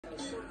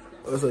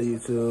What's up,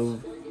 YouTube?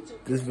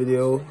 This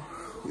video,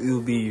 we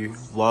will be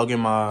vlogging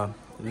my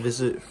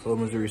visit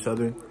from Missouri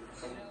Southern.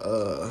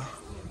 Got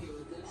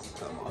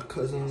my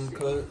cousin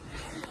cut.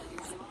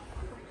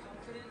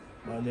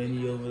 My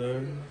nanny over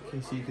there. You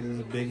can see because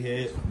it's a big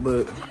head.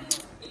 But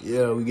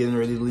yeah, we getting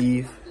ready to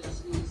leave.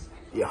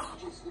 Yeah.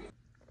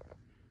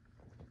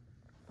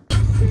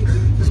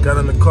 Just got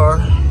in the car.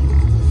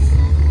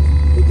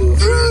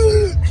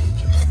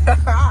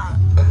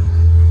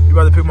 You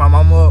about to pick my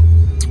mama up,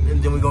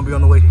 and then we're gonna be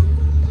on the way.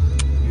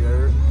 You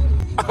heard?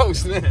 Oh,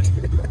 snap.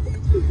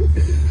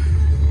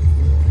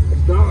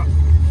 Stop.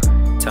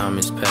 Time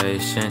is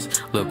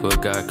patience, look what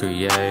God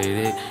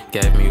created.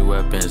 Gave me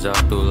weapons all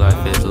through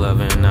life, is love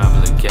and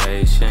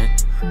obligation.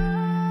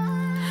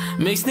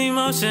 Mixed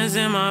emotions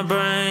in my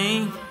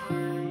brain,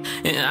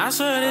 and I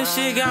swear this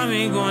shit got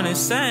me going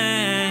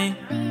insane.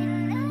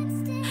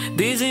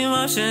 These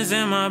emotions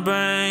in my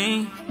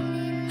brain,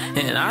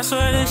 and I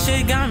swear this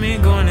shit got me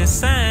going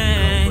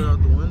insane.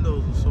 Out the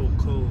windows are so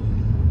cold.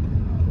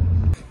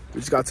 We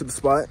just got to the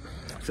spot,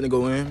 finna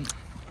go in.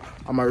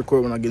 I might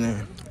record when I get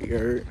in. You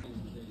heard?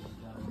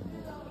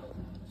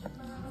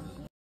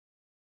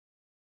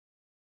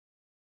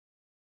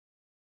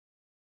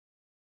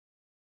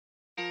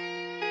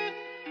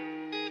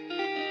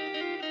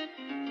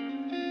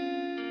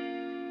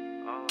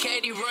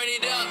 Katie, run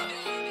it up.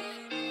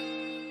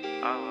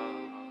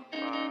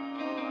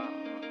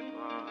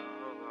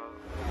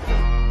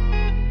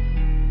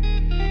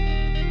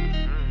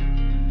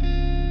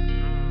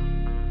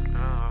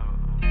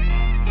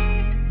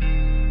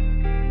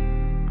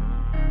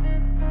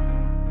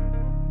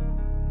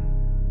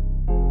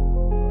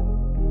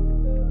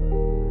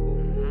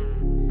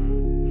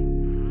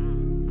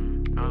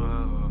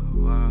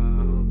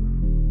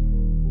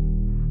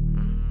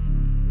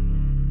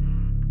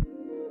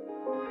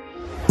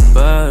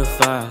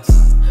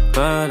 Butterflies,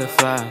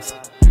 butterflies,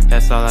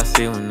 that's all I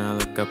see when I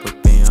look up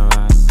in your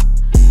eyes.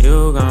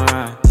 You gon'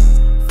 ride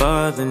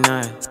for the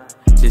night,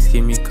 just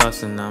keep me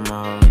close and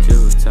I'ma hold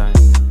you tight.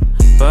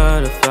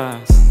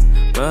 Butterflies,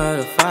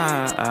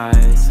 butterflies,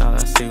 that's all I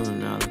see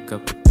when I look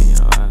up in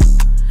your eyes.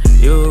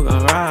 You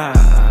gon'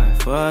 ride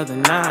for the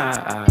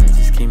night,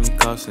 just keep me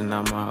close and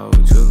I'ma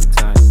hold you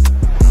tight.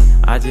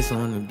 I just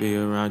wanna be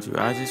around you,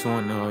 I just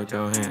wanna hold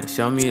your hand.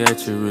 Show me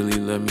that you really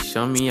love me,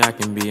 show me I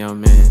can be your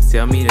man.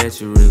 Tell me that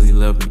you really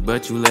love me,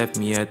 but you left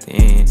me at the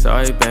end.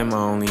 Sorry babe, my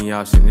only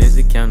option is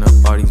to count up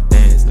all these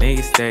bands.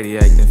 Niggas steady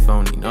acting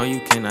phony, no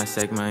you cannot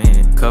shake my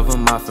hand. Cover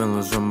my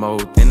feelings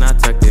remote, then I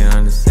tucked it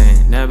under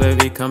sand. Now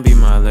baby, come be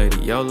my lady,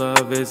 your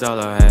love is all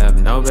I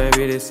have. No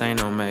baby, this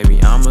ain't no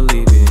maybe, I'ma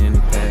leave it in the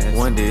past.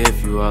 Wonder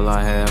if you all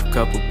I have,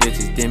 couple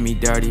bitches did me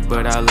dirty,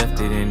 but I left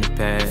it in the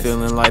past.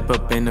 Feeling like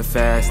up in the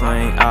fast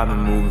lane, I've been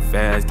moving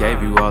fast,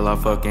 gave you all I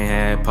fucking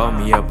had. Pulled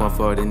me up on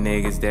for the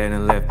niggas that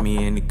done left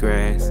me in the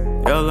grass.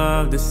 Your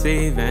love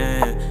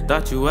deceiving,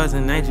 thought you was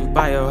an angel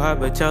by your heart,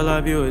 but your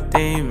love you a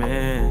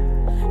demon.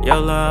 Your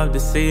love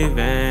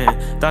deceiving,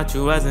 thought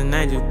you was an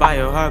angel by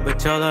your heart,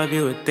 but your love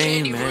you a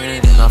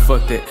demon. Nah,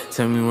 fuck that,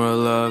 tell me where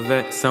love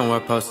at. Somewhere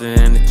posted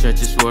in the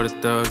trenches where the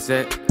thugs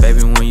at.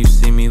 Baby, when you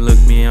see me, look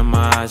me in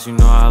my eyes, you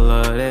know I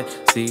love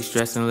that. See you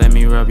stressing, let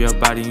me rub your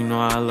body, you know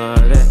I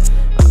love that.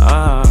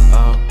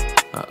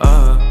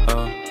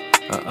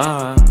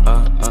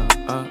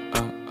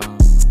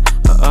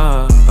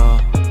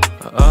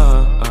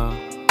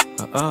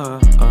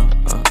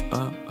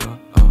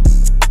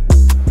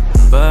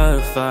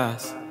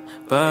 Butterflies,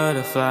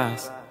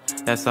 butterflies,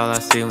 that's all I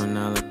see when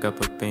I look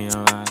up in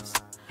your eyes.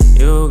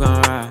 You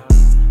gon' ride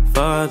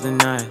for the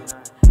night,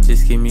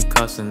 just keep me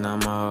close and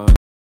I'ma hold.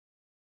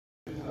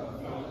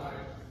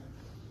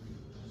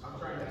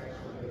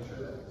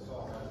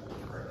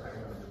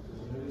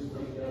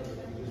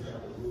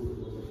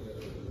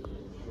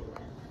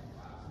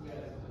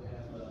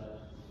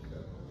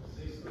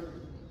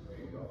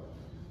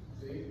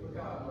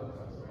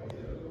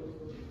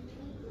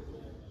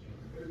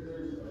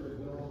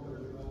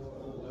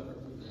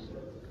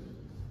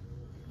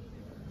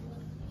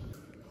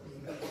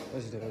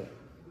 Let's do it.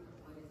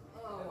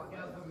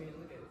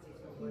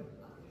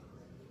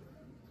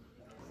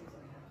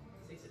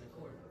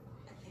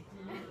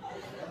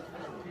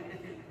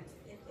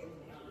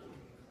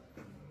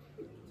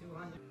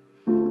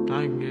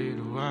 I can get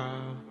a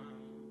while.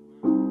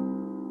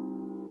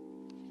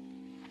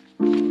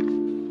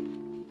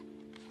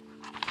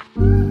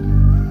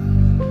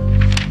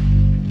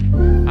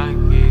 I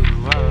can get a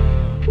while.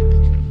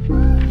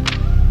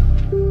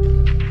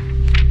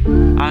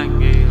 I can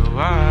get a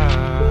while.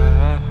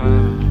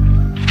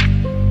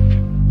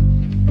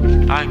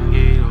 I can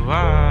get a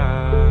while.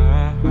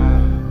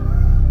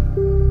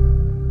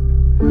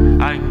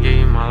 I can give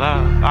you my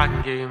love. I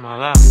can give you my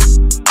love.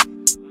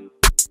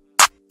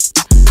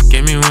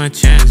 Give me one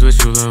chance with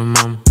you, little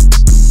mama.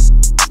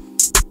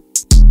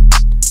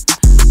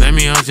 Let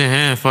me hold your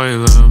hand for you,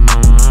 little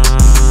mama.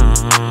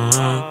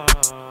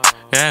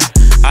 Yeah,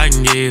 I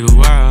can give you the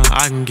world.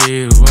 I can give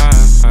you the world.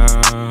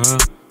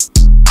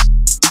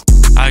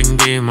 I can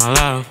give you my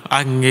love.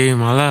 I can give you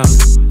my love.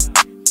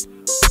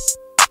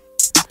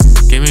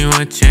 Give Give me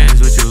one chance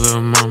with your little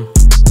mama.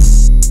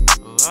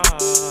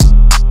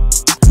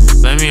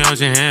 Let me hold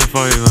your hand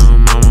for you, little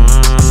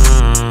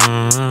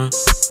mama.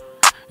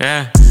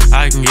 Yeah,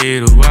 I can give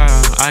you the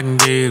world, I can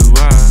give you the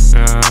world,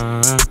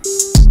 yeah.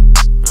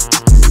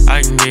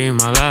 I can give you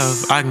my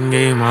love, I can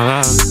give you my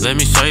love. Let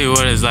me show you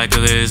what it's like to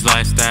live this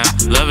lifestyle.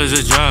 Love is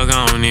a drug,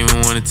 I don't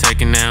even wanna take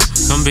it now.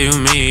 Come be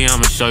with me,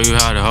 I'ma show you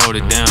how to hold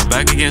it down.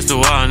 Back against the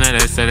wall, now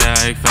they say that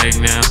I ain't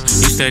fake now.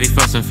 You steady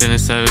fussing, finna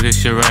settle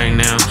this shit right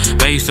now.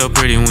 Babe, you so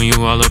pretty when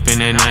you all up in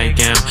that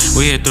nightgown.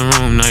 We hit the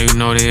room, now you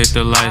know they hit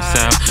the lights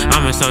out.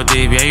 I'm in so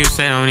deep, yeah, you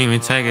say don't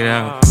even take it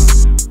out.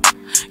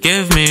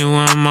 Give me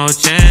one more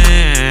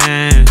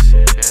chance.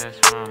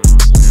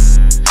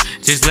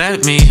 Just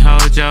let me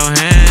hold your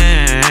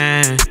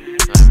hand.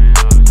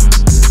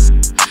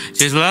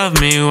 Just love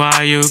me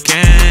while you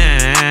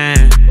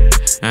can.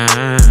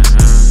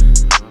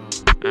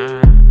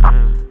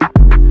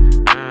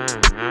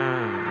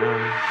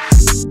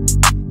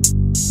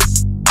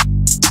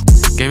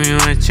 Give me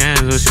one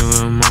chance with your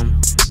little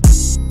mama.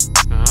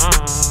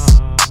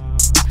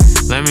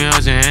 Let me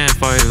hold your hand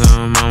for your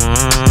little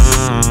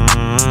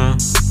mama.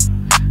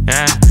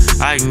 Yeah,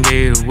 I can give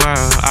you the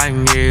world, I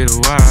can give you the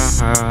world.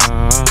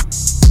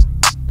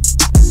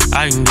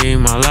 I can give you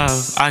my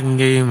love, I can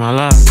give you my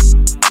love.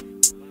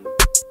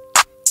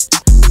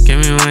 Give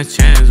me one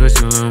chance with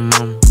your little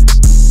mama.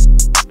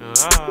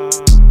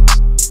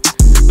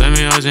 Let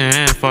me hold your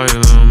hand for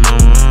your little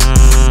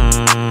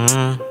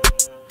mama.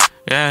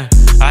 Yeah,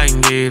 I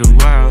can give you the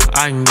world,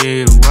 I can give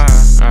you the world.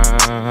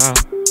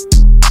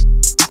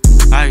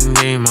 I can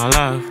give you my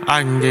love,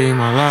 I can give you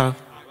my love.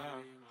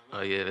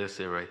 Oh yeah, that's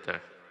it right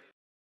there.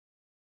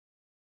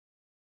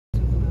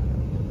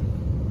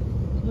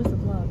 What's the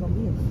vlog gonna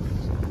be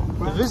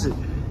about? The visit.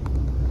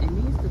 It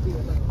needs to be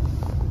about.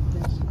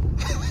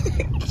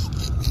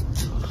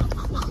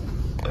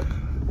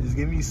 Just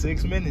give me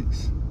 6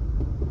 minutes.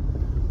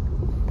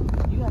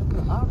 You gotta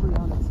put Aubrey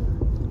on it too.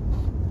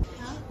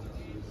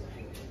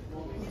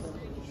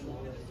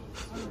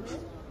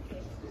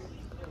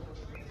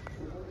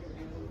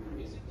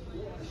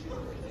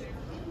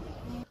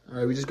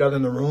 Alright, we just got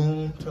in the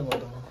room. Turn on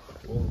the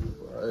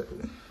alright.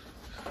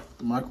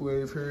 The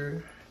microwave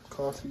here.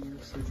 Coffee,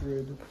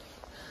 refrigerator.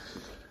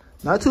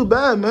 Not too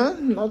bad,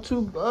 man. Not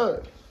too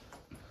bad.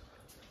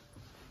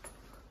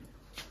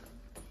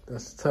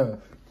 That's tough.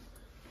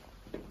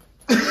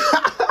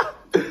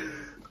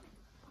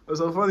 What's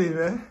so funny,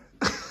 man?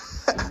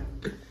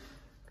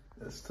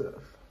 That's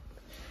tough.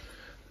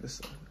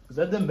 Is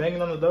that them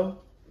banging on the door?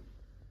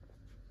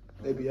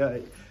 Maybe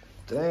I.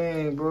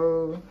 Dang,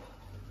 bro.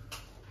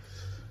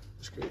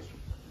 That's crazy.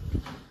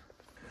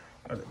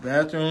 At the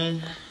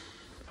bathroom.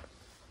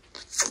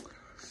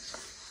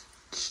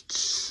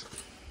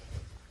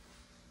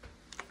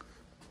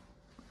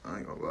 I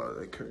ain't gonna lie,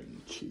 that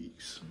curtain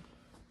cheeks.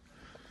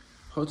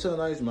 Hotel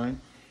nice, man.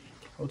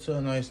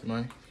 Hotel nice,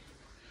 man.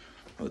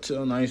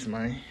 Hotel nice,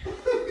 man.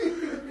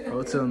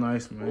 Hotel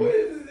nice, man. What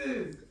is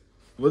this?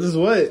 What is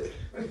what?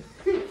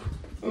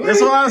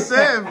 That's what I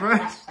said, bro.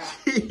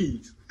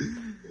 Jeez.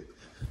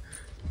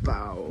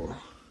 Bow.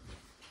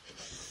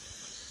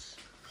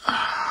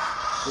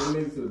 They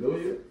made it to the door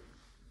yet?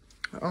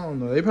 I don't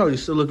know. They probably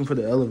still looking for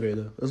the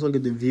elevator. Let's look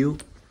at the view.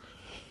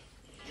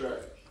 Trash.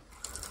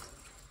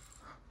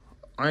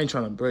 I ain't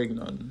trying to break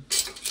nothing.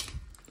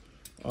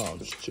 Oh, I'm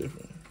just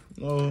tripping.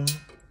 No.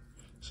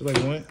 So like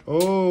went.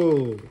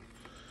 Oh.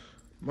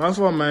 My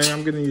fault, man.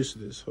 I'm getting used to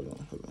this. Hold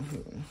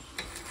on.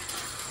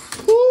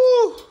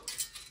 Woo.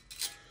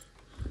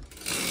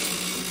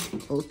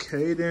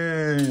 Okay,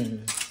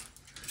 then.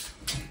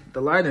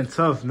 The lighting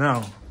tough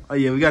now. Oh,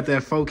 yeah. We got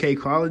that 4K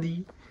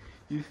quality.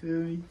 You feel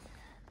me?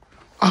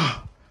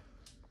 Ah.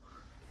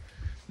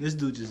 This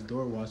dude just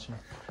door watching.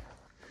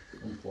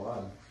 I'm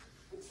flying.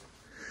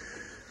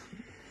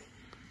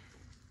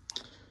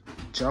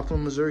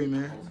 Joplin, Missouri,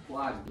 man.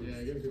 What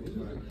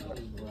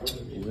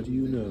do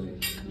you know?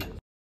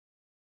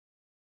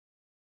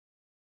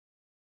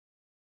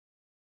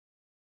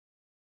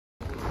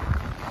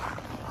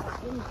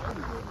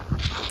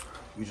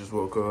 We just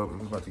woke up.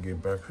 We're about to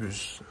get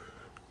breakfast.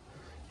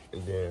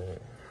 And then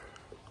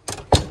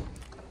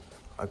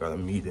I got a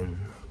meeting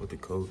with the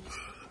coach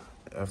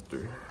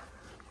after.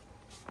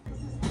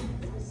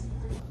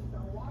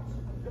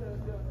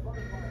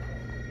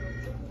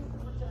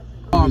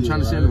 Oh, I'm trying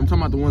to say, I'm talking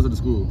about the ones at the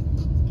school.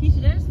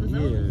 Keisha, there's the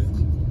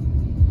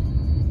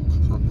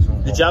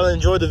Yeah. Did y'all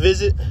enjoy the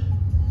visit?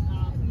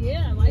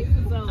 Yeah, I like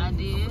the zone. I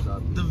did.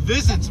 The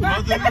visits,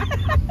 mother.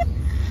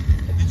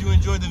 Did you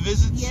enjoy the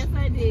visits? Yes,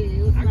 I did.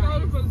 It was nice. Go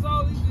to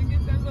Fazoli's to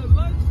get that little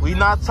lunch. We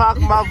not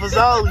talking about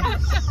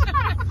Fazoli's.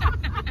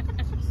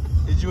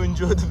 Did you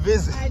enjoy the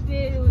visit? I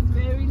did. It was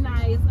very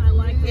nice. I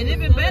liked it. And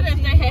even better if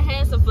they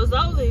had some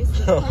Fazoli's.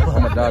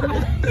 I'm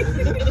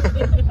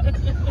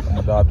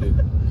adopted.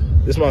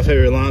 This is my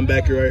favorite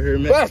linebacker right here,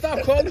 man. Bro,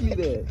 stop calling me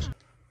that.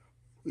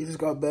 We just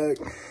got back,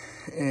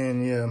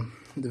 and yeah,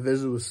 the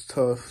visit was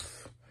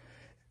tough.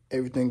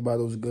 Everything about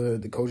it was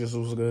good. The coaches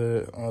was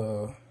good.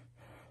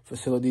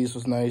 Facilities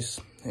was nice,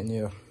 and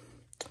yeah,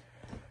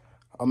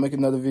 I'll make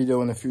another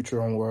video in the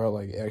future on where I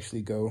like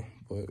actually go.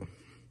 But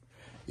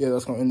yeah,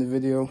 that's gonna end the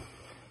video.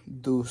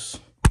 Deuce.